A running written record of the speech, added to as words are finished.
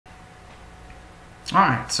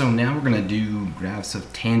Alright, so now we're going to do graphs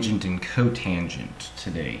of tangent and cotangent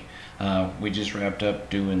today. We just wrapped up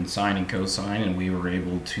doing sine and cosine, and we were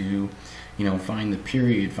able to, find the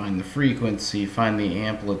period, find the frequency, find the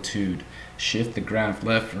amplitude, shift the graph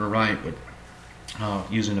left or right with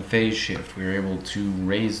using a phase shift. We were able to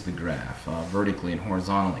raise the graph vertically and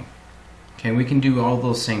horizontally. Okay, we can do all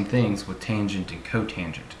those same things with tangent and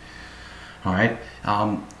cotangent. Alright,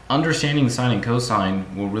 understanding sine and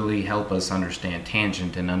cosine will really help us understand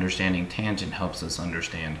tangent, and understanding tangent helps us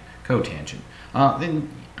understand cotangent. Then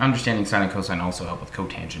understanding sine and cosine also help with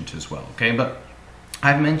cotangent as well, okay? But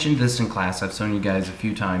I've mentioned this in class. I've shown you guys a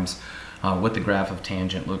few times what the graph of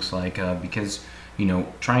tangent looks like because,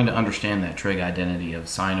 trying to understand that trig identity of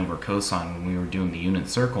sine over cosine when we were doing the unit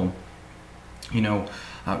circle,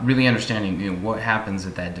 really understanding what happens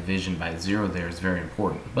at that division by zero there is very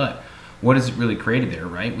important. But what is it really created there,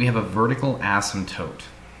 right? We have a vertical asymptote,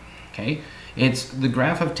 okay? It's the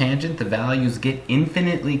graph of tangent. The values get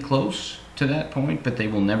infinitely close to that point, but they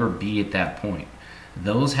will never be at that point.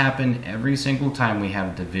 Those happen every single time we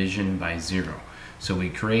have division by zero. So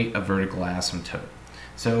we create a vertical asymptote.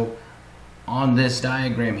 So on this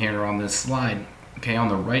diagram here, on this slide, okay, on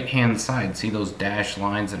the right-hand side, see those dashed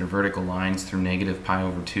lines that are vertical lines through negative pi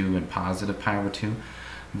over 2 and positive pi over 2?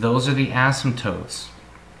 Those are the asymptotes.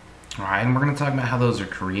 All right, and we're going to talk about how those are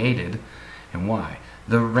created and why.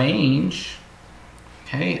 The range,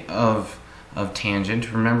 okay, of tangent,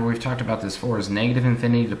 remember we've talked about this before, is negative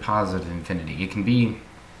infinity to positive infinity. It can be,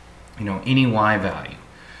 any y value.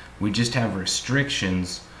 We just have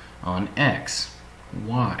restrictions on x.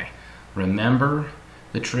 Y. Remember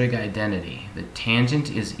the trig identity. The tangent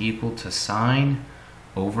is equal to sine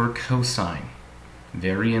over cosine.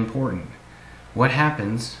 Very important. What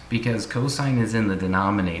happens, because cosine is in the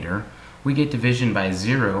denominator, we get division by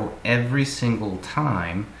zero every single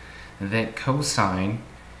time that cosine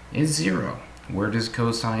is zero. Where does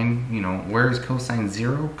cosine, where is cosine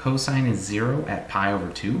zero? Cosine is zero at pi over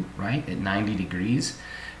 2, right, at 90 degrees.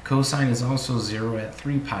 Cosine is also zero at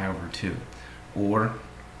 3 pi over 2, or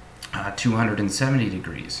 270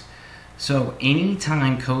 degrees. So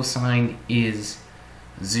anytime cosine is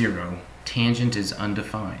zero, tangent is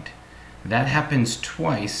undefined. That happens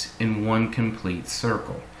twice in one complete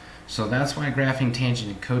circle. So that's why graphing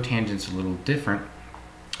tangent and cotangent is a little different.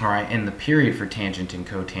 All right, and the period for tangent and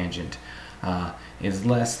cotangent is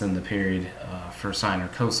less than the period for sine or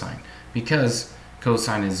cosine, because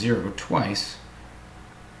cosine is zero twice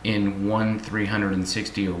in one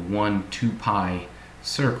 360 or one 2 pi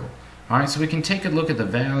circle. All right, so we can take a look at the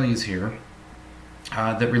values here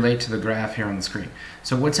that relate to the graph here on the screen.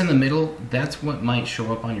 So what's in the middle, that's what might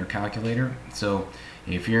show up on your calculator. So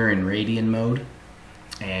if you're in radian mode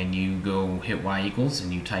and you go hit y equals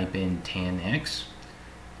and you type in tan x,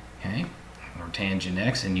 okay, or tangent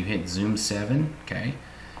x, and you hit zoom 7, okay,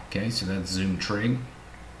 so that's zoom trig,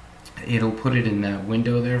 it'll put it in that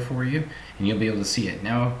window there for you and you'll be able to see it.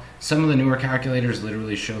 Now some of the newer calculators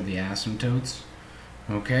literally show the asymptotes,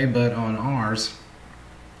 okay, but on our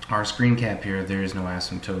screen cap here, there is no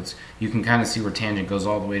asymptotes. You can kind of see where tangent goes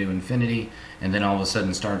all the way to infinity and then all of a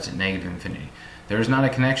sudden starts at negative infinity. There's not a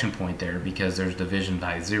connection point there because there's division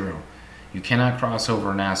by zero. You cannot cross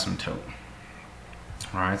over an asymptote.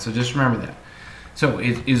 Alright, so just remember that. So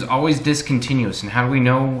it is always discontinuous, and how do we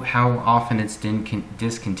know how often it's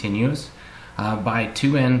discontinuous? By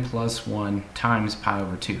 2n plus 1 times pi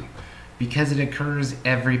over 2. Because it occurs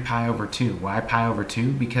every pi over 2. Why pi over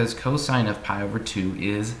 2? Because cosine of pi over 2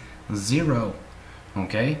 is 0.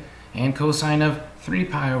 Okay? And cosine of 3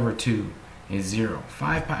 pi over 2 is 0.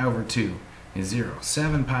 5 pi over 2 is 0.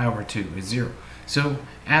 7 pi over 2 is 0. So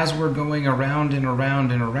as we're going around and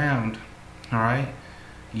around and around, alright,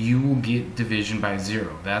 you will get division by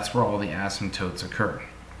 0. That's where all the asymptotes occur.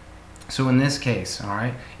 So in this case,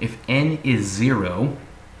 alright, if n is 0,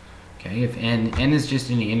 okay, if n is just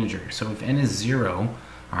any integer, so if n is 0,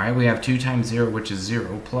 alright, we have 2 times 0, which is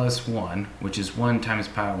 0, plus 1, which is 1 times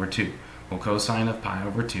pi over 2. Well, cosine of pi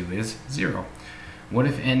over 2 is 0. What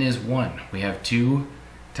if n is 1? We have 2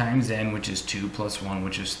 times n, which is 2, plus 1,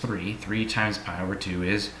 which is 3. 3 times pi over 2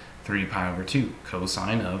 is 3 pi over 2.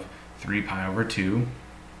 Cosine of 3 pi over 2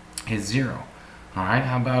 is 0. Alright,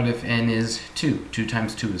 how about if n is 2? 2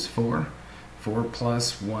 times 2 is 4. 4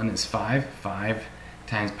 plus 1 is 5. 5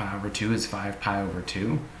 times pi over 2 is 5 pi over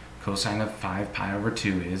 2. Cosine of 5 pi over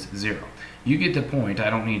 2 is 0. You get the point. I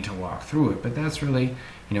don't need to walk through it, but that's really,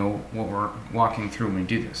 what we're walking through when we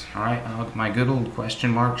do this. All right, my good old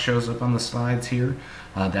question mark shows up on the slides here.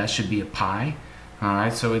 That should be a pi. All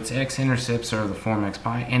right, so its x-intercepts are the form x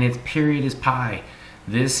pi, and its period is pi.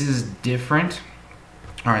 This is different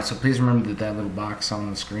All right, so please remember that that little box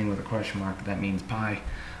on the screen with a question mark, that means pi.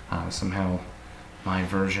 Somehow my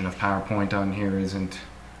version of PowerPoint on here isn't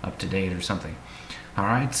up to date or something. All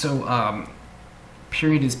right, so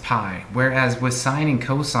period is pi, whereas with sine and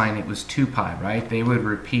cosine it was 2 pi, right? They would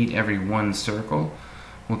repeat every one circle.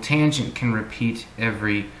 Well, tangent can repeat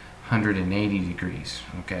every 180 degrees,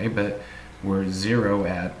 okay? But we're 0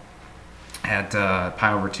 at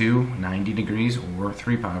pi over 2, 90 degrees, or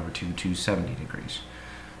 3 pi over 2, 270 degrees.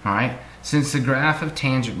 All right, since the graph of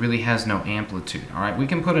tangent really has no amplitude, all right, we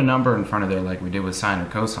can put a number in front of there like we did with sine or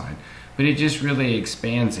cosine, but it just really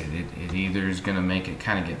expands it. It either is going to make it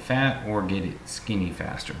kind of get fat or get it skinny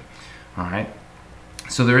faster. All right,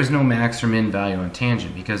 so there is no max or min value on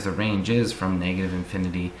tangent because the range is from negative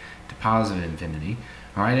infinity to positive infinity.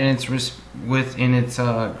 All right, and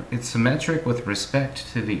it's symmetric with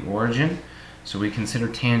respect to the origin, so we consider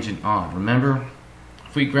tangent odd. Remember,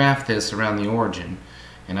 if we graph this around the origin,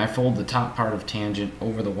 and I fold the top part of tangent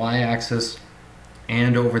over the y-axis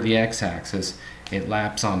and over the x-axis, it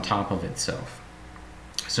laps on top of itself.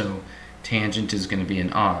 So tangent is going to be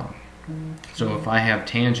an odd. So if I have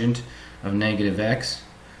tangent of negative x,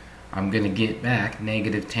 I'm going to get back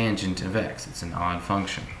negative tangent of x. It's an odd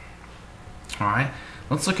function. Alright,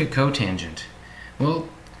 let's look at cotangent. Well,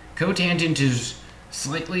 cotangent is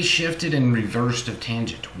slightly shifted and reversed of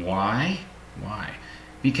tangent. Why? Why?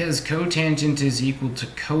 Because cotangent is equal to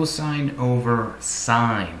cosine over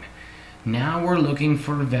sine. Now we're looking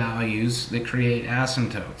for values that create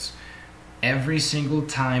asymptotes. Every single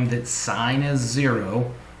time that sine is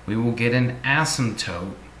 0, we will get an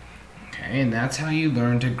asymptote. Okay, and that's how you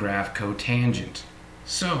learn to graph cotangent.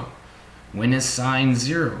 So, when is sine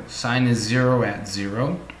 0? Sine is 0 at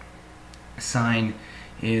 0. Sine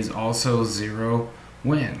is also 0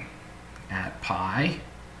 when? At pi.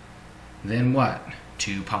 Then what?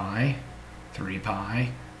 2 pi, 3 pi,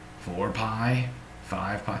 4 pi,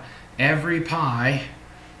 5 pi. Every pi,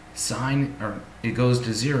 sine, or it goes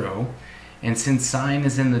to 0. And since sine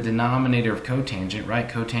is in the denominator of cotangent, right?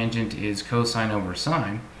 Cotangent is cosine over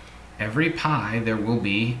sine. Every pi, there will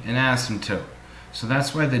be an asymptote. So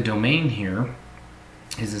that's why the domain here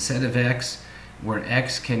is a set of x where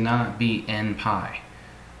x cannot be n pi.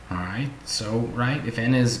 Alright, so, right, if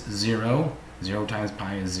n is 0, 0 times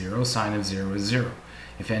pi is 0, sine of 0 is 0.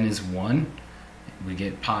 If n is 1, we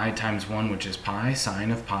get pi times 1, which is pi,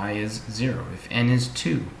 sine of pi is 0. If n is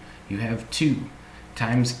 2, you have 2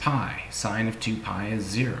 times pi, sine of 2 pi is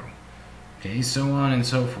 0. Okay, so on and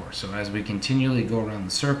so forth. So as we continually go around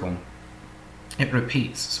the circle, it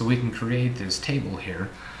repeats. So we can create this table here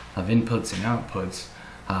of inputs and outputs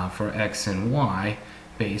for x and y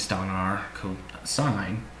based on our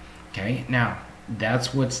cosine. Okay, now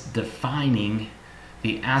that's what's defining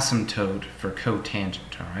the asymptote for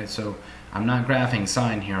cotangent. Alright, so I'm not graphing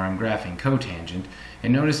sine here, I'm graphing cotangent.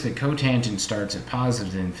 And notice that cotangent starts at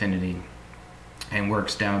positive infinity and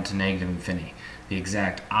works down to negative infinity. The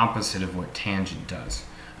exact opposite of what tangent does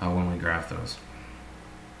when we graph those.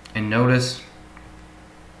 And notice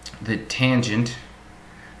that tangent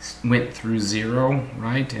went through 0,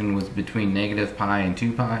 right, and was between negative pi and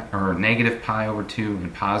 2 pi, or negative pi over 2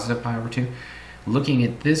 and positive pi over 2. Looking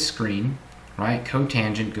at this screen, right,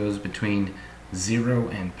 cotangent goes between 0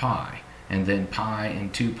 and pi, and then pi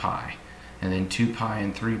and 2 pi, and then 2 pi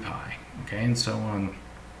and 3 pi, okay, and so on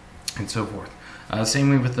and so forth. Same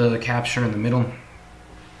way with the capture in the middle.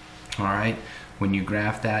 Alright, when you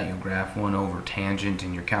graph that, you'll graph 1 over tangent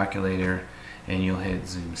in your calculator, and you'll hit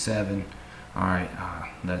zoom 7. Alright,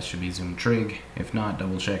 that should be zoom trig. If not,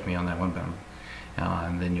 double check me on that one,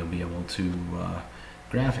 and then you'll be able to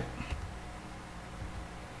graph it.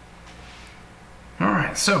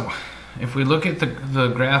 Alright, so if we look at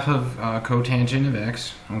the graph of cotangent of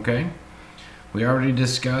x, okay, we already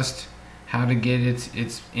discussed how to get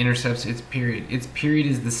its intercepts, its period. Its period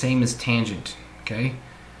is the same as tangent, okay?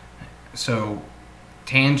 So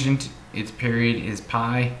tangent, its period is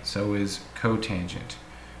pi, so is cotangent,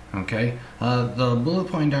 okay? The bullet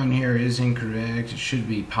point down here is incorrect. It should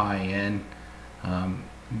be pi n.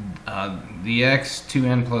 The x,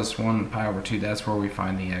 2n plus 1 pi over 2, that's where we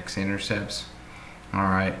find the x-intercepts.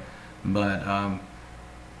 Alright, but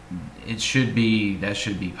that should be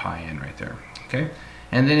pi n right there, okay?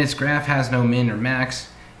 And then its graph has no min or max,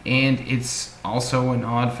 and it's also an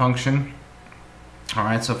odd function.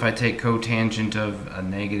 Alright, so if I take cotangent of a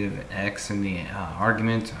negative x in the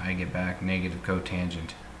argument, I get back negative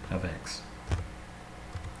cotangent of x.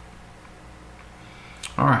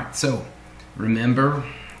 Alright, so remember,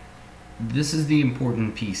 this is the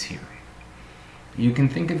important piece here. You can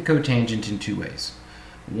think of cotangent in two ways.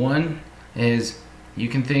 One is you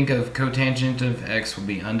can think of cotangent of x will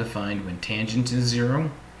be undefined when tangent is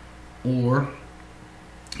 0, or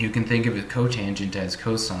you can think of a cotangent as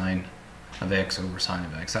cosine of x over sine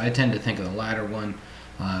of x. I tend to think of the latter one.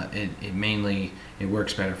 It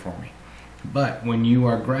works better for me. But when you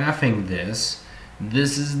are graphing this,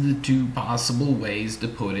 this is the two possible ways to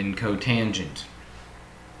put in cotangent.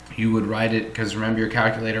 You would write it, because remember your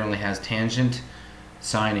calculator only has tangent,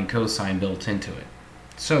 sine, and cosine built into it.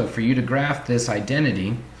 So for you to graph this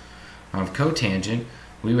identity of cotangent,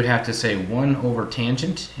 we would have to say 1 over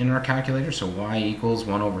tangent in our calculator, so y equals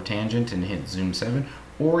 1 over tangent and hit zoom 7,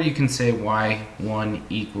 or you can say y1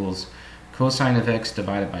 equals cosine of x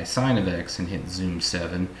divided by sine of x and hit zoom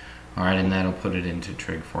 7. Alright, and that'll put it into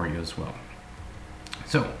trig for you as well.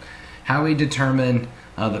 So, how we determine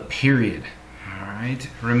the period. Alright,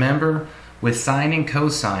 remember with sine and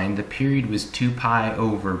cosine, the period was 2 pi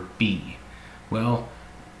over b. Well,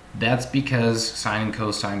 that's because sine and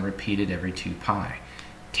cosine repeated every 2 pi.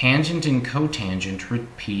 Tangent and cotangent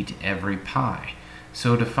repeat every pi.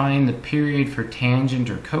 So to find the period for tangent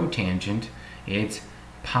or cotangent, it's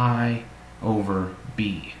pi over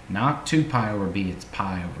b. Not 2 pi over b, it's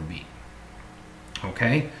pi over b.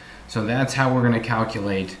 Okay? So that's how we're going to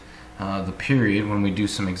calculate the period when we do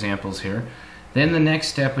some examples here. Then the next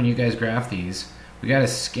step when you guys graph these, we got to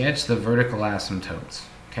sketch the vertical asymptotes.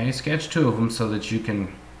 Okay? Sketch 2 of them so that you can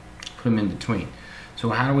put them in between. So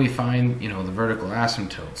how do we find, the vertical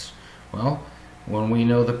asymptotes? Well, when we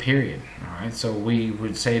know the period. Alright, so we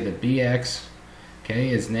would say that bx, okay,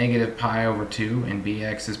 is negative pi over 2, and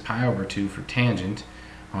bx is pi over 2 for tangent.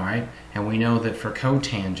 Alright, and we know that for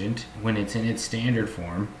cotangent, when it's in its standard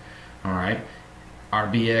form, alright, our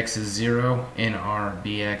bx is 0 and our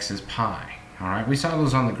bx is pi. Alright, we saw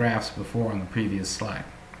those on the graphs before on the previous slide.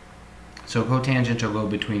 So cotangent will go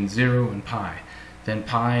between 0 and pi, then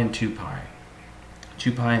pi and 2 pi,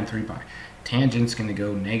 2 pi and 3 pi. Tangent's going to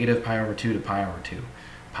go negative pi over 2 to pi over 2,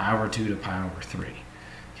 pi over 2 to pi over 3.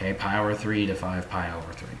 Okay, pi over 3 to 5 pi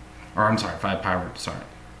over 3. Or I'm sorry, 5 pi over,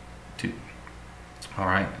 2.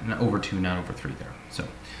 Alright, over 2, not over 3 there. So,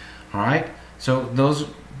 alright, so those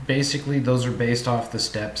are based off the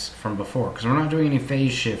steps from before, because we're not doing any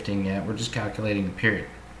phase shifting yet, we're just calculating the period.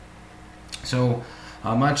 So,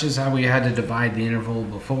 much as how we had to divide the interval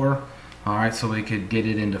before, alright, so we could get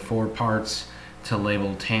it into 4 parts to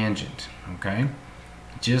label tangent, okay?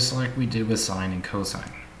 Just like we did with sine and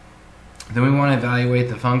cosine. Then we want to evaluate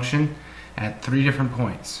the function at 3 different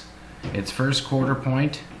points. Its first quarter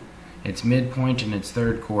point, its midpoint, and its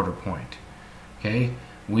third quarter point. Okay?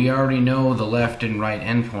 We already know the left and right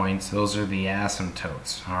endpoints. Those are the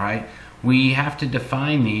asymptotes. Alright? We have to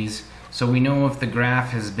define these so we know if the graph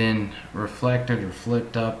has been reflected or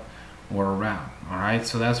flipped up or around. Alright?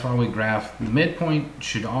 So that's why we graph. The midpoint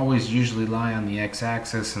should always usually lie on the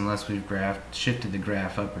x-axis unless we've shifted the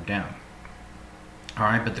graph up or down.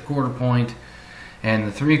 Alright, but the quarter point and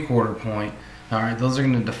the 3/4 point, alright, those are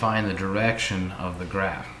going to define the direction of the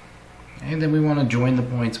graph. And then we want to join the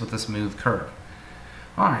points with a smooth curve.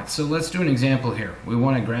 Alright, so let's do an example here. We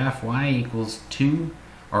want to graph y equals tangent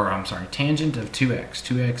of 2x.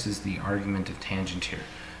 2x is the argument of tangent here.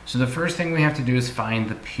 So the first thing we have to do is find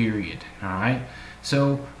the period. Alright,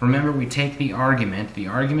 so remember we take the argument. The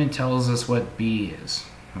argument tells us what b is.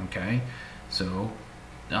 Okay, so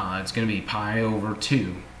it's going to be pi over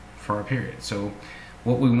 2 for our period. So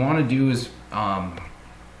what we want to do is,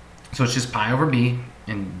 so it's just pi over b,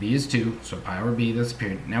 and b is 2, so pi over b, that's the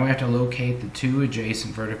period. Now we have to locate the 2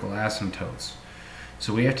 adjacent vertical asymptotes.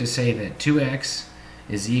 So we have to say that 2x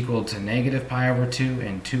is equal to negative pi over 2,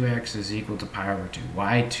 and 2x is equal to pi over 2.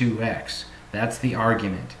 Why 2x? That's the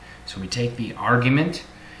argument. So we take the argument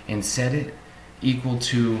and set it equal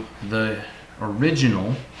to the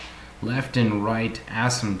original left and right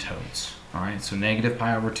asymptotes. Alright, so negative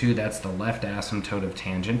pi over 2, that's the left asymptote of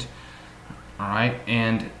tangent. Alright,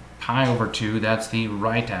 and pi over 2, that's the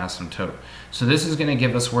right asymptote. So this is going to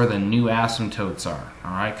give us where the new asymptotes are,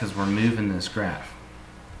 alright, because we're moving this graph.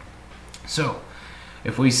 So,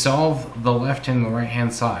 if we solve the left and the right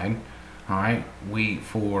hand side, alright,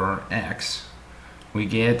 for x, we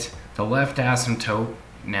get the left asymptote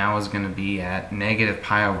now is going to be at negative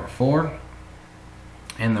pi over 4,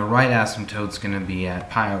 and the right asymptote is going to be at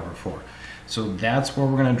pi over 4. So that's where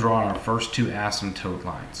we're going to draw our first 2 asymptote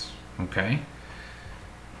lines. Okay?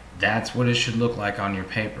 That's what it should look like on your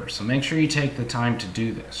paper. So make sure you take the time to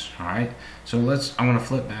do this. Alright? So I'm going to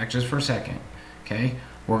flip back just for a second. Okay?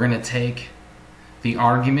 We're going to take the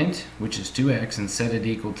argument, which is 2x, and set it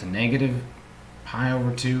equal to negative pi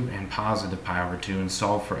over 2 and positive pi over 2, and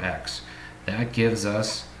solve for x. That gives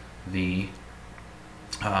us the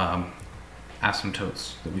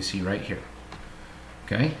asymptotes that we see right here.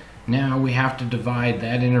 Okay, now we have to divide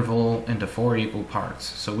that interval into 4 equal parts.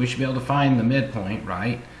 So we should be able to find the midpoint,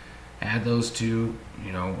 right? Add those two,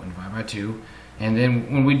 and divide by 2. And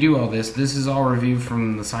then when we do all this, this is all reviewed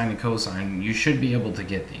from the sine and cosine. You should be able to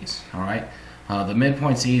get these, all right? The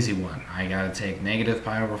midpoint's the easy one. I got to take negative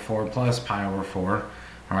pi over 4 plus pi over 4,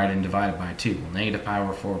 all right, and divide it by 2. Well, negative pi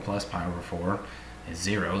over 4 plus pi over 4 is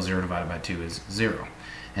 0. 0 divided by 2 is 0.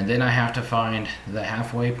 And then I have to find the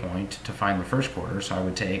halfway point to find the first quarter. So I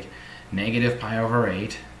would take negative pi over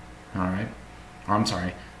 8, all right, or I'm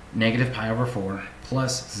sorry, negative pi over 4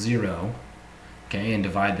 plus 0, okay, and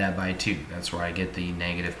divide that by 2. That's where I get the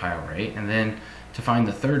negative pi over 8. And then to find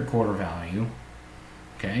the third quarter value,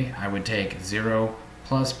 okay, I would take 0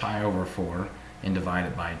 plus pi over 4 and divide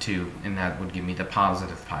it by 2, and that would give me the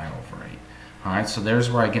positive pi over 8. All right, so there's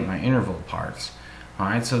where I get my interval parts. All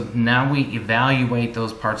right, so now we evaluate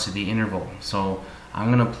those parts of the interval. So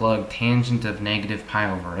I'm going to plug tangent of negative pi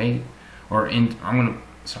over 8,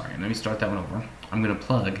 let me start that one over. I'm going to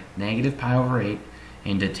plug negative pi over 8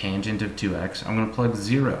 into tangent of 2x. I'm going to plug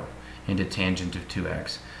 0 into tangent of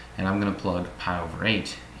 2x, and I'm going to plug pi over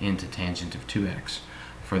 8 into tangent of 2x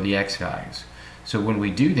for the x values. So when we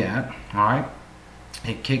do that, all right,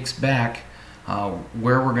 it kicks back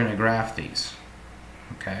where we're going to graph these.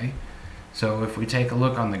 Okay, so if we take a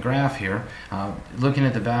look on the graph here, looking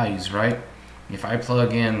at the values, right, if I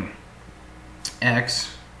plug in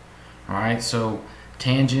x, all right, so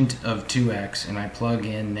tangent of 2x, and I plug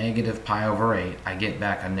in negative pi over 8, I get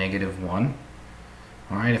back a negative 1.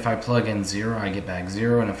 All right, if I plug in 0, I get back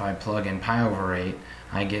 0, and if I plug in pi over 8,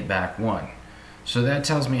 I get back 1. So that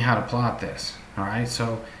tells me how to plot this. All right,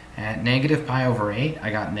 so at negative pi over 8, I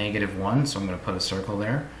got negative 1, so I'm going to put a circle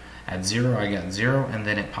there. At 0, I got 0, and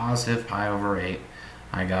then at positive pi over 8,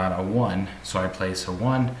 I got a 1, so I place a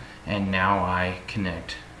 1, and now I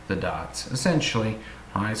connect the dots, essentially.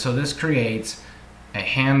 All right, so this creates a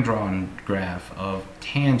hand-drawn graph of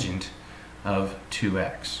tangent of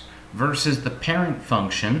 2x versus the parent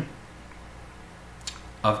function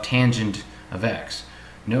of tangent of x.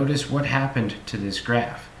 Notice what happened to this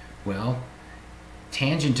graph. Well,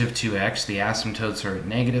 tangent of 2x, the asymptotes are at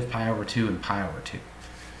negative pi over 2 and pi over 2.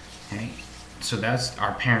 Okay, so that's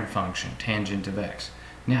our parent function, tangent of x.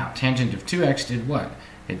 Now, tangent of 2x did what?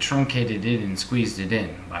 It truncated it and squeezed it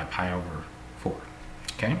in by pi over 4.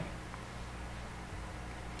 Okay?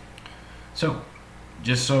 So,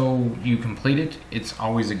 just so you complete it, it's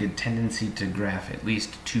always a good tendency to graph at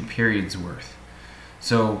least 2 periods worth.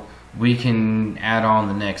 So, we can add on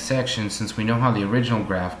the next section. Since we know how the original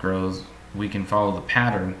graph grows, we can follow the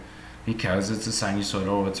pattern because it's a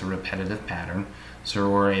sinusoidal, it's a repetitive pattern, so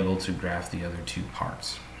we're able to graph the other 2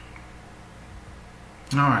 parts.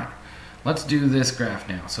 Alright, let's do this graph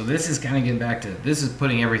now. So this is kind of getting back to, this is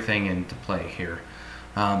putting everything into play here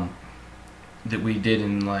that we did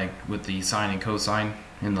in with the sine and cosine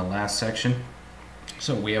in the last section.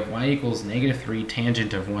 So we have y equals negative 3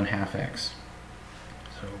 tangent of 1/2 x.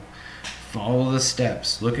 So follow the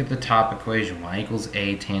steps. Look at the top equation, y equals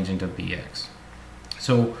a tangent of bx.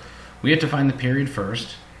 So we have to find the period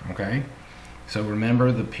first, okay? So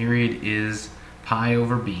remember the period is pi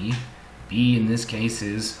over b. B in this case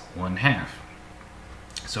is 1/2.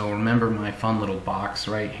 So remember my fun little box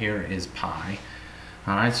right here is pi.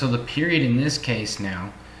 Alright, so the period in this case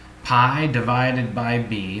now, pi divided by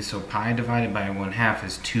b, so pi divided by 1/2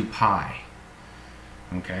 is 2 pi.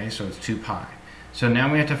 Okay, so it's 2 pi. So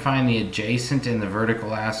now we have to find the adjacent and the vertical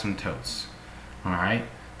asymptotes. Alright,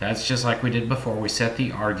 that's just like we did before. We set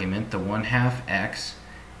the argument, the 1/2 x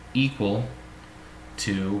equal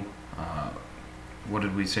to, what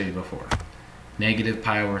did we say before? Negative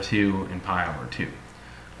pi over 2 and pi over 2.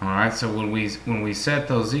 Alright, so when we set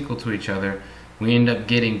those equal to each other, we end up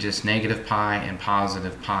getting just negative pi and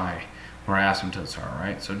positive pi where asymptotes are,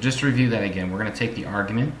 right? So just to review that again, we're going to take the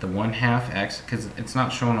argument, the 1/2 x, because it's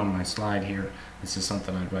not shown on my slide here. This is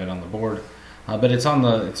something I'd write on the board, but it's on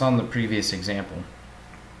the previous example.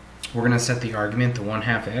 We're going to set the argument, the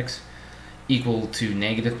 1/2 x, equal to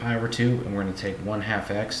negative pi over 2, and we're going to take 1/2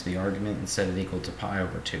 x, the argument, and set it equal to pi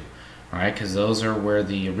over 2. Alright, because those are where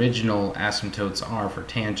the original asymptotes are for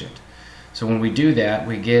tangent. So when we do that,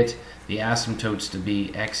 we get the asymptotes to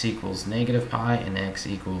be x equals negative pi and x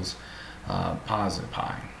equals positive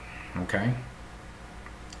pi. Okay?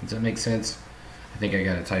 Does that make sense? I think I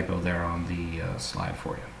got a typo there on the slide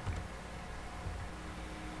for you.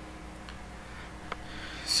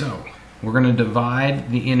 So, we're going to divide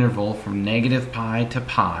the interval from negative pi to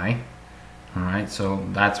pi. Alright, so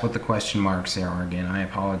that's what the question marks there are again. I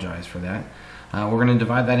apologize for that. we're going to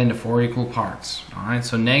divide that into 4 equal parts. Alright,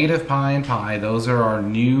 so negative pi and pi, those are our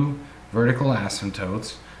new vertical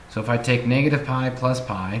asymptotes. So if I take negative pi plus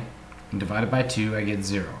pi and divide it by 2, I get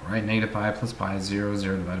 0, right? Negative pi plus pi is 0,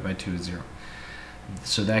 0 divided by 2 is 0.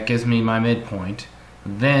 So that gives me my midpoint.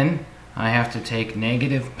 Then I have to take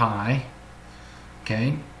negative pi,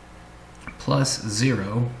 okay, plus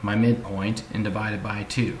 0, my midpoint, and divide it by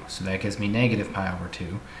 2. So that gives me negative pi over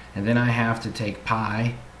 2. And then I have to take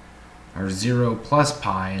pi, or 0 plus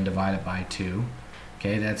pi, and divide it by 2.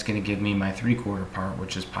 Okay, that's going to give me my 3/4 part,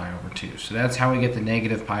 which is pi over 2. So that's how we get the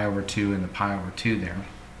negative pi over 2 and the pi over 2 there.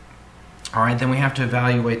 Alright, then we have to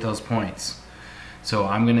evaluate those points. So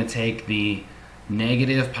I'm going to take the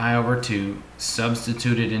negative pi over 2,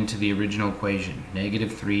 substitute it into the original equation,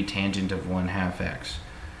 negative 3 tangent of 1/2 x.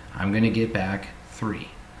 I'm going to get back 3.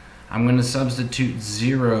 I'm going to substitute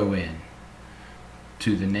 0 in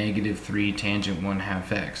to the negative 3 tangent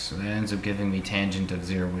 1/2 x. So that ends up giving me tangent of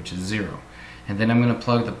 0, which is 0. And then I'm going to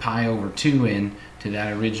plug the pi over 2 in to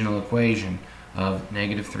that original equation of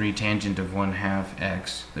negative 3 tangent of 1/2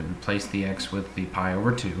 x, that replace the x with the pi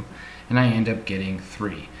over 2, and I end up getting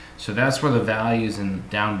 3. So that's where the values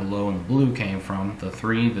down below in the blue came from, the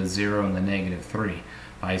 3, the 0, and the negative 3.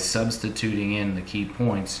 By substituting in the key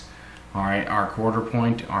points, alright, our 1/4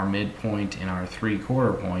 point, our midpoint, and our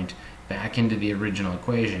 3/4 point back into the original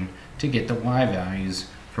equation to get the y values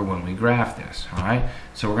for when we graph this. Alright,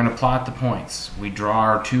 so we're going to plot the points. We draw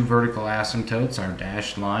our 2 vertical asymptotes, our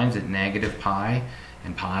dashed lines at negative pi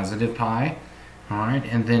and positive pi. Alright,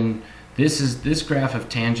 and then this graph of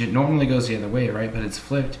tangent normally goes the other way, right? But it's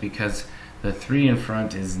flipped because the 3 in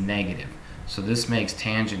front is negative. So this makes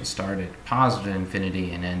tangent start at positive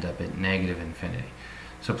infinity and end up at negative infinity.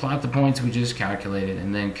 So plot the points we just calculated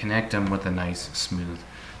and then connect them with a nice smooth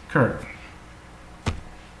curve.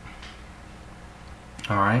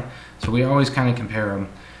 Alright, so we always kind of compare them.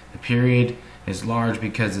 The period is large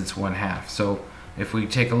because it's 1/2. So if we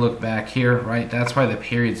take a look back here, right, that's why the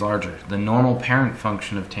period's larger. The normal parent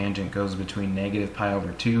function of tangent goes between negative pi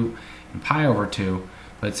over 2 and pi over 2,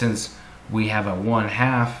 but since we have a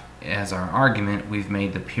 1/2 as our argument, we've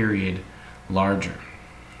made the period larger.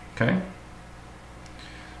 Okay?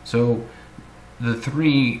 So the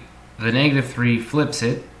negative 3 flips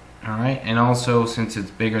it, alright, and also since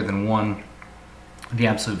it's bigger than 1, the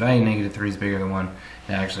absolute value negative 3 is bigger than 1,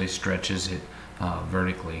 it actually stretches it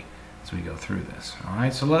vertically as we go through this.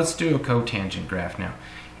 Alright, so let's do a cotangent graph now.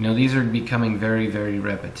 You know, these are becoming very, very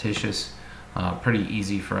repetitious, pretty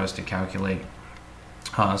easy for us to calculate.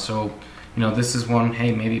 So, you know, this is one,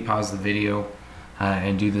 hey, maybe pause the video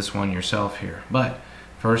and do this one yourself here. But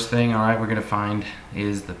first thing, alright, we're going to find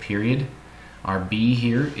is the period. Our b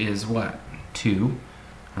here is what? 2.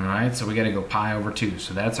 Alright, so we got to go pi over 2.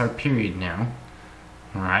 So that's our period now.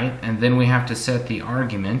 Alright, and then we have to set the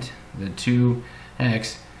argument, the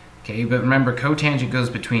 2x. Okay, but remember, cotangent goes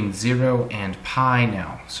between 0 and pi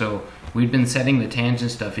now. So we've been setting the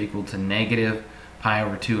tangent stuff equal to negative pi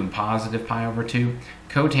over 2 and positive pi over 2.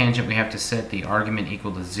 Cotangent, we have to set the argument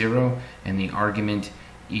equal to 0 and the argument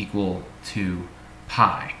equal to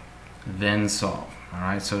pi. Then solve.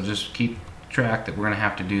 Alright, so just keep track that we're going to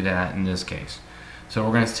have to do that in this case. So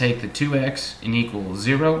we're going to take the 2x and equal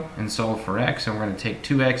 0 and solve for x, and we're going to take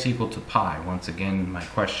 2x equal to pi. Once again, my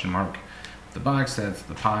question mark, the box, that's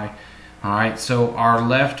the pi. Alright, so our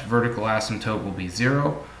left vertical asymptote will be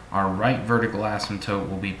 0. Our right vertical asymptote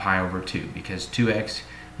will be pi over 2, because 2x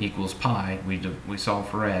equals pi. We solve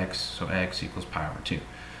for x, so x equals pi over 2.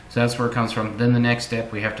 So that's where it comes from. Then the next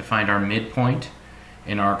step, we have to find our midpoint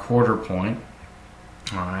and our 1/4 point.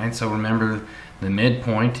 Alright, so remember, the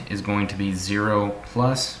midpoint is going to be 0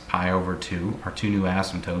 plus pi over 2, our 2 new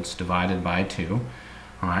asymptotes, divided by 2.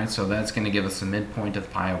 Alright, so that's going to give us a midpoint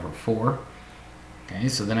of pi over 4. Okay,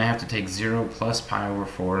 so then I have to take 0 plus pi over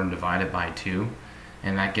 4 and divide it by 2.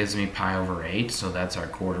 And that gives me pi over 8, so that's our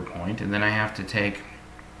 1/4 point. And then I have to take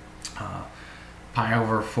pi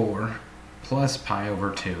over 4 plus pi over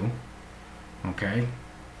 2. Okay,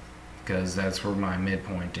 because that's where my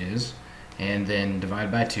midpoint is. And then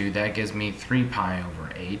divide by 2, that gives me 3 pi over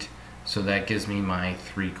 8. So that gives me my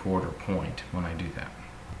 3/4 point when I do that.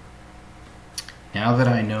 Now that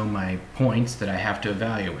I know my points that I have to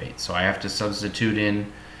evaluate, so I have to substitute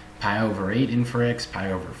in pi over 8 in for x,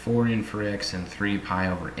 pi over 4 in for x, and 3 pi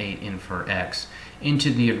over 8 in for x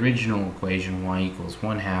into the original equation y equals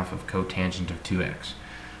 1/2 of cotangent of 2x.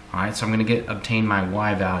 Alright, so I'm going to obtain my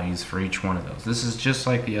y values for each one of those. This is just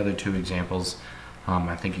like the other 2 examples.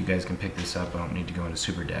 I think you guys can pick this up. I don't need to go into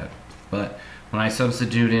super depth. But when I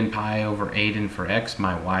substitute in pi over 8 in for x,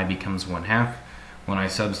 my y becomes 1/2. When I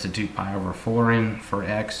substitute pi over 4 in for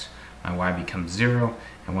x, my y becomes 0.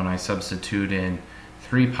 And when I substitute in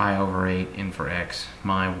 3 pi over 8 in for x,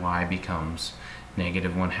 my y becomes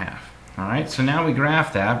negative 1/2. All right, so now we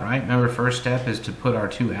graph that, right? Remember, first step is to put our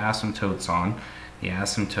two asymptotes on. The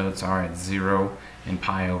asymptotes are at 0 and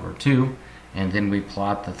pi over 2, and then we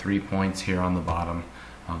plot the 3 points here on the bottom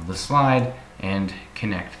of the slide and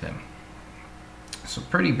connect them. So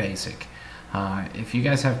pretty basic. If you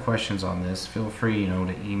guys have questions on this, feel free,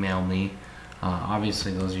 to email me.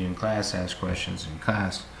 Obviously, those of you in class ask questions in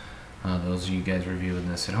class. Those of you guys reviewing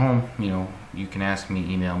this at home, you can ask me,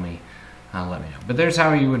 email me, let me know. But there's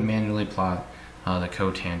how you would manually plot the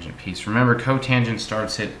cotangent piece. Remember, cotangent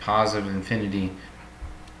starts at positive infinity,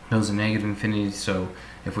 goes to negative infinity. So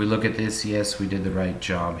if we look at this, yes, we did the right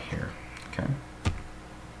job here. Okay.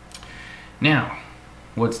 Now,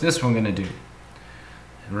 what's this one going to do?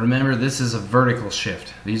 Remember, this is a vertical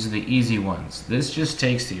shift. These are the easy ones. This just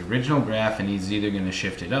takes the original graph and he's either going to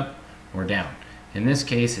shift it up or down. In this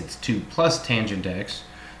case, it's 2 plus tangent x.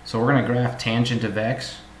 So we're going to graph tangent of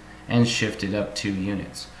x and shift it up 2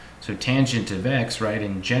 units. So tangent of x, right,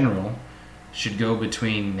 in general, should go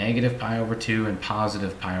between negative pi over 2 and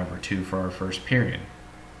positive pi over 2 for our first period.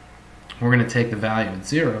 We're going to take the value at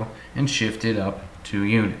 0 and shift it up 2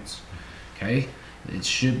 units. Okay? It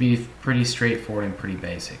should be pretty straightforward and pretty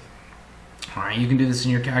basic. Alright, you can do this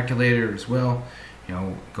in your calculator as well.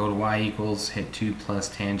 Go to y equals, hit 2 plus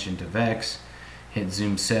tangent of x, hit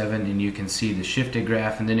zoom 7, and you can see the shifted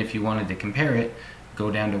graph. And then if you wanted to compare it,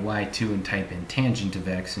 go down to y2 and type in tangent of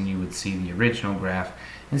x, and you would see the original graph.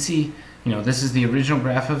 And see, this is the original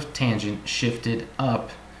graph of tangent shifted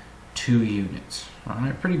up 2 units.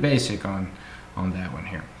 Alright, pretty basic on that one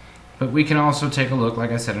here. But we can also take a look,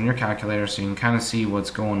 like I said, on your calculator, so you can kind of see what's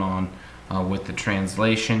going on with the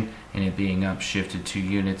translation and it being up shifted 2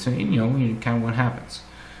 units, and kind of what happens.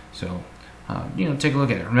 So, take a look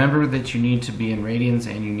at it. Remember that you need to be in radians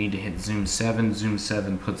and you need to hit zoom 7. Zoom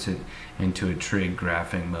 7 puts it into a trig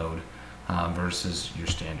graphing mode versus your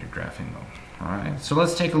standard graphing mode. All right. So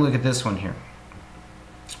let's take a look at this one here.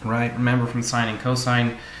 Right. Remember, from sine and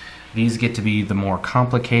cosine, these get to be the more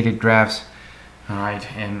complicated graphs. All right,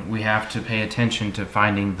 and we have to pay attention to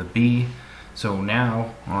finding the b. So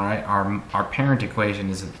now, all right, our parent equation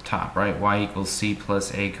is at the top, right? Y equals c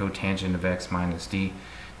plus a cotangent of x minus d.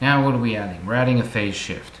 Now what are we adding? We're adding a phase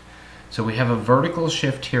shift. So we have a vertical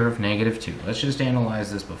shift here of negative 2. Let's just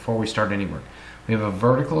analyze this before we start any work. We have a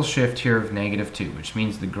vertical shift here of negative 2, which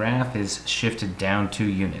means the graph is shifted down 2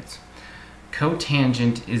 units.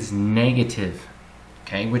 Cotangent is negative,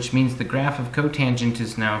 okay, which means the graph of cotangent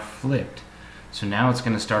is now flipped. So now it's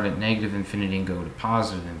going to start at negative infinity and go to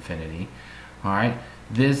positive infinity. All right.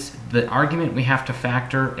 The argument, we have to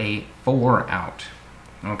factor a 4 out.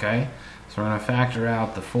 Okay. So we're going to factor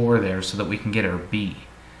out the 4 there so that we can get our b.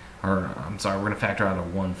 Or I'm sorry, we're going to factor out a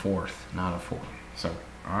 1/4, not a 4. So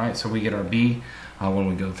all right. So we get our b when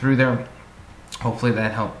we go through there. Hopefully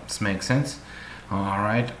that helps make sense. All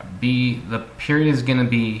right. B. The period is going to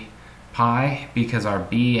be pi because our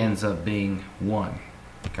b ends up being 1.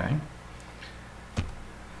 Okay.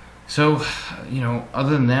 So,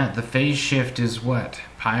 other than that, the phase shift is what?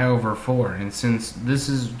 Pi over 4. And since this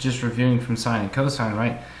is just reviewing from sine and cosine,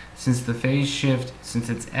 right? Since the phase shift, since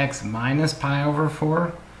it's x minus pi over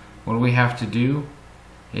 4, what do we have to do?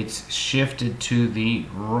 It's shifted to the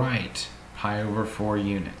right pi over 4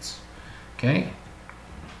 units. Okay?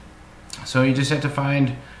 So you just have to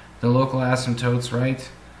find the local asymptotes, right?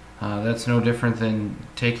 That's no different than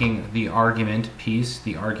taking the argument piece.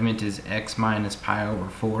 The argument is x minus pi over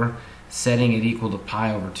 4, setting it equal to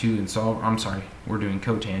pi over 2 and solve. I'm sorry, we're doing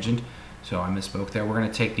cotangent, so I misspoke there. We're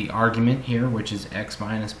going to take the argument here, which is x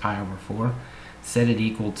minus pi over 4, set it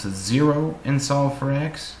equal to 0 and solve for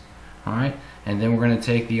x. All right, and then we're going to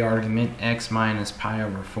take the argument x minus pi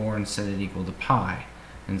over 4 and set it equal to pi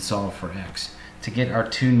and solve for x to get our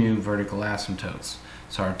 2 new vertical asymptotes.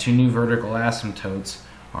 So our 2 new vertical asymptotes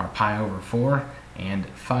are pi over 4 and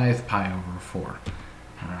 5 pi over 4.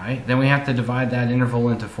 Alright, then we have to divide that interval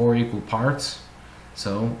into 4 equal parts.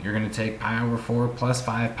 So you're going to take pi over 4 plus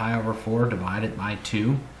 5 pi over 4, divide it by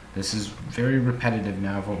 2. This is very repetitive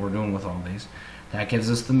now of what we're doing with all these. That gives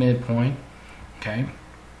us the midpoint. Okay,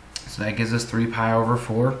 so that gives us 3 pi over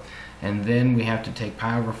 4. And then we have to take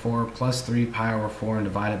pi over 4 plus 3 pi over 4 and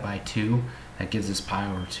divide it by 2. That gives us pi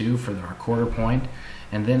over 2 for our quarter point.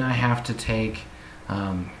 And then I have to take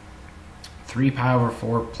 3 pi over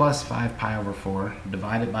 4 plus 5 pi over 4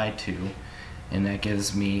 divided by 2, and that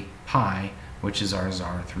gives me pi, which is our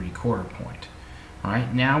 3/4 point.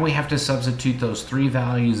 Alright, now we have to substitute those 3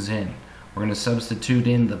 values in. We're going to substitute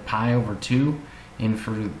in the pi over 2 in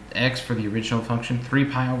for x for the original function, 3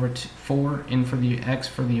 pi over 4 in for the x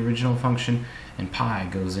for the original function, and pi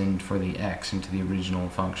goes in for the x into the original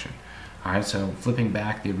function. Alright, so flipping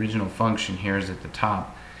back, the original function here is at the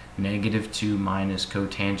top, -2 minus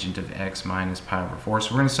cotangent of x minus pi over 4.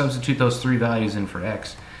 So we're going to substitute those three values in for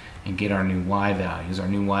x and get our new y values. Our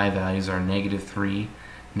new y values are -3,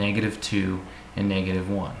 -2, and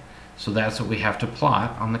 -1. So that's what we have to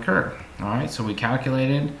plot on the curve. Alright, so we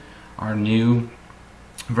calculated our new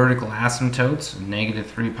vertical asymptotes,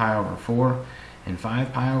 -3 pi over 4 and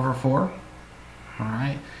 5 pi over 4.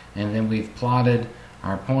 Alright, and then we've plotted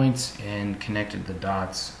our points and connected the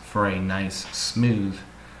dots for a nice smooth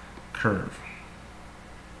curve.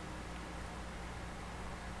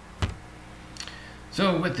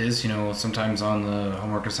 So with this, sometimes on the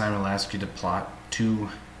homework assignment will ask you to plot two,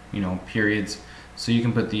 periods. So you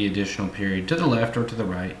can put the additional period to the left or to the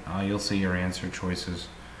right. You'll see your answer choices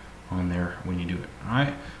on there when you do it.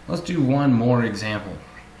 Alright, let's do one more example.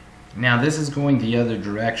 Now this is going the other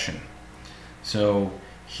direction. So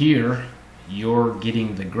here you're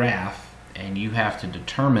getting the graph and you have to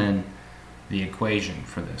determine the equation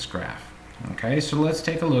for this graph. Okay, so let's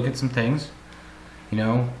take a look at some things.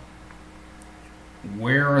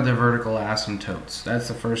 Where are the vertical asymptotes? That's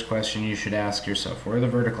the first question you should ask yourself. Where are the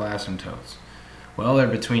vertical asymptotes? Well, they're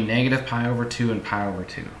between -pi over 2 and pi over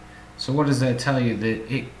 2. So what does that tell you?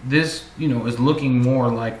 That this is looking more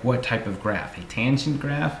like what type of graph? A tangent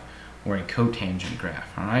graph or a cotangent graph,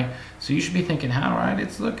 all right? So you should be thinking, all right,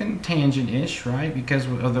 it's looking tangent-ish, right, because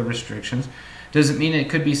of the restrictions. Does it mean it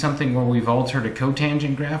could be something where we've altered a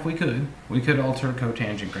cotangent graph? We could alter a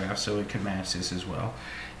cotangent graph so it could match this as well.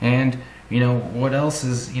 And what else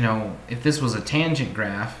is, if this was a tangent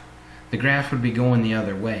graph, the graph would be going the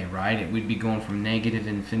other way, right? It would be going from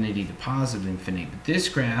 -infinity to +infinity. But this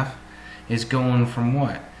graph is going from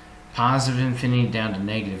what? +infinity down to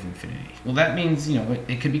 -infinity. Well, that means,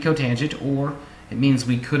 it could be cotangent, or it means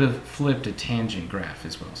we could have flipped a tangent graph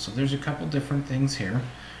as well. So there's a couple different things here.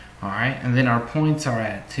 All right, and then our points are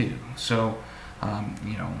at 2. So,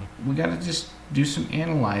 we got to just do some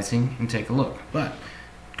analyzing and take a look. But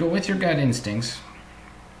go with your gut instincts,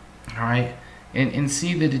 all right, and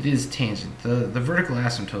see that it is tangent. The vertical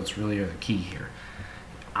asymptotes really are the key here.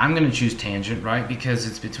 I'm going to choose tangent, right, because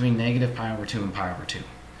it's between -pi over 2 and pi over 2.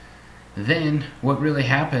 Then what really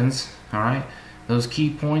happens, all right, those key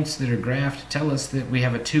points that are graphed tell us that we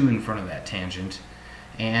have a 2 in front of that tangent,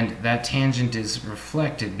 and that tangent is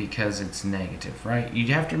reflected because it's negative, right?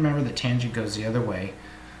 You have to remember that tangent goes the other way,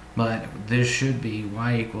 but this should be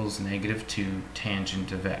y equals -2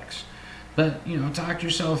 tangent of x. But, talk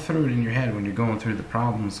yourself through it in your head when you're going through the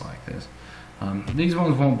problems like this. These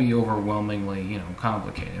ones won't be overwhelmingly,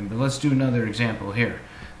 complicated, but let's do another example here.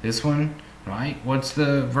 This one, right? What's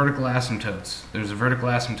the vertical asymptotes? There's a vertical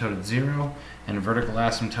asymptote at 0 and a vertical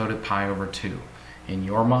asymptote at pi over 2. In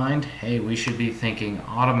your mind, hey, we should be thinking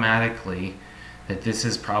automatically that this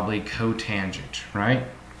is probably cotangent, right?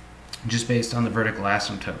 Just based on the vertical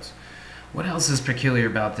asymptotes. What else is peculiar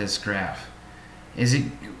about this graph?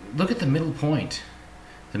 Look at the middle point.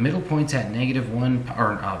 The middle point's at -1,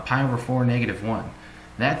 or pi over 4, -1.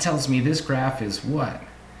 That tells me this graph is what?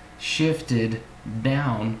 Shifted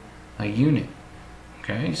down a unit.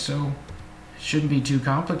 Okay, so it shouldn't be too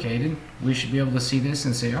complicated. We should be able to see this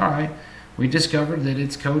and say, all right, we discovered that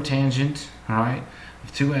it's cotangent, all right,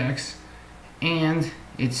 of 2x, and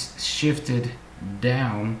it's shifted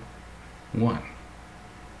down 1.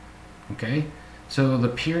 Okay, so the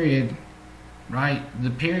period, right, the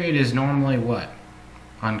period is normally what?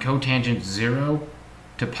 On cotangent 0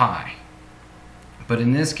 to pi. But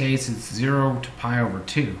in this case, it's 0 to pi over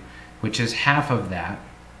 2, which is half of that.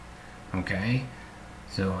 Okay,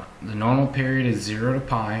 so the normal period is 0 to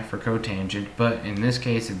pi for cotangent, but in this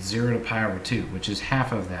case it's 0 to pi over 2, which is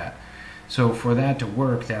half of that. So for that to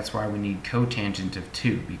work, that's why we need cotangent of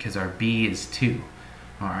 2, because our b is 2.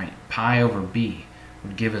 Alright, pi over b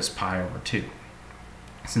would give us pi over 2,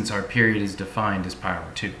 since our period is defined as pi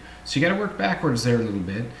over 2. So you got to work backwards there a little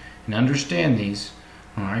bit and understand these.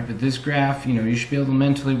 Alright, but this graph, you should be able to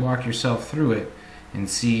mentally walk yourself through it and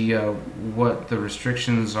see what the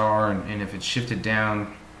restrictions are, and if it's shifted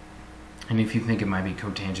down, and if you think it might be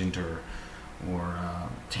cotangent or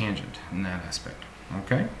tangent in that aspect.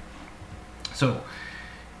 Okay, so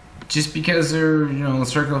just because they're the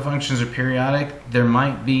circular functions are periodic, there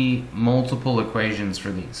might be multiple equations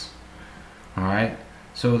for these. All right,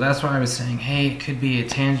 so that's why I was saying, hey, it could be a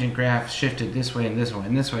tangent graph shifted this way and this way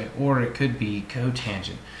and this way, or it could be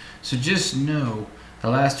cotangent. So just know the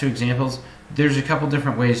last two examples, there's a couple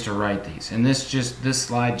different ways to write these, and this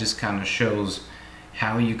slide just kind of shows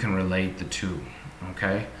how you can relate the two.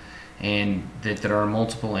 okay? And that there are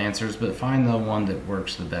multiple answers, but find the one that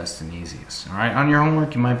works the best and easiest. All right, on your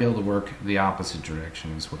homework, you might be able to work the opposite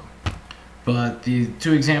direction as well. But the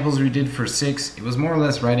two examples we did for 6, it was more or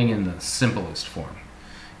less writing in the simplest form.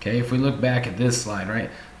 Okay, if we look back at this slide, right,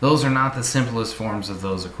 those are not the simplest forms of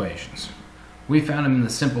those equations. We found them in the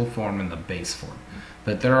simple form and the base form.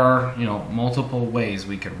 But there are, multiple ways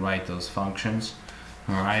we could write those functions.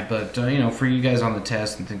 All right, but for you guys on the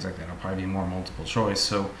test and things like that, it'll probably be more multiple choice,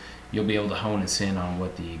 so you'll be able to hone us in on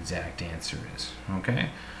what the exact answer is. Okay,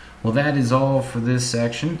 well, that is all for this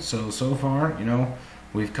section. So far,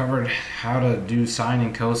 we've covered how to do sine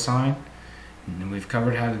and cosine, and we've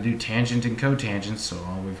covered how to do tangent and cotangent, so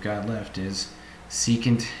all we've got left is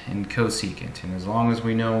secant and cosecant. And as long as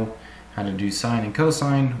we know how to do sine and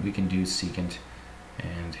cosine, we can do secant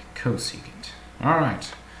and cosecant. All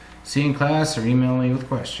right. See you in class or email me with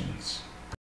questions.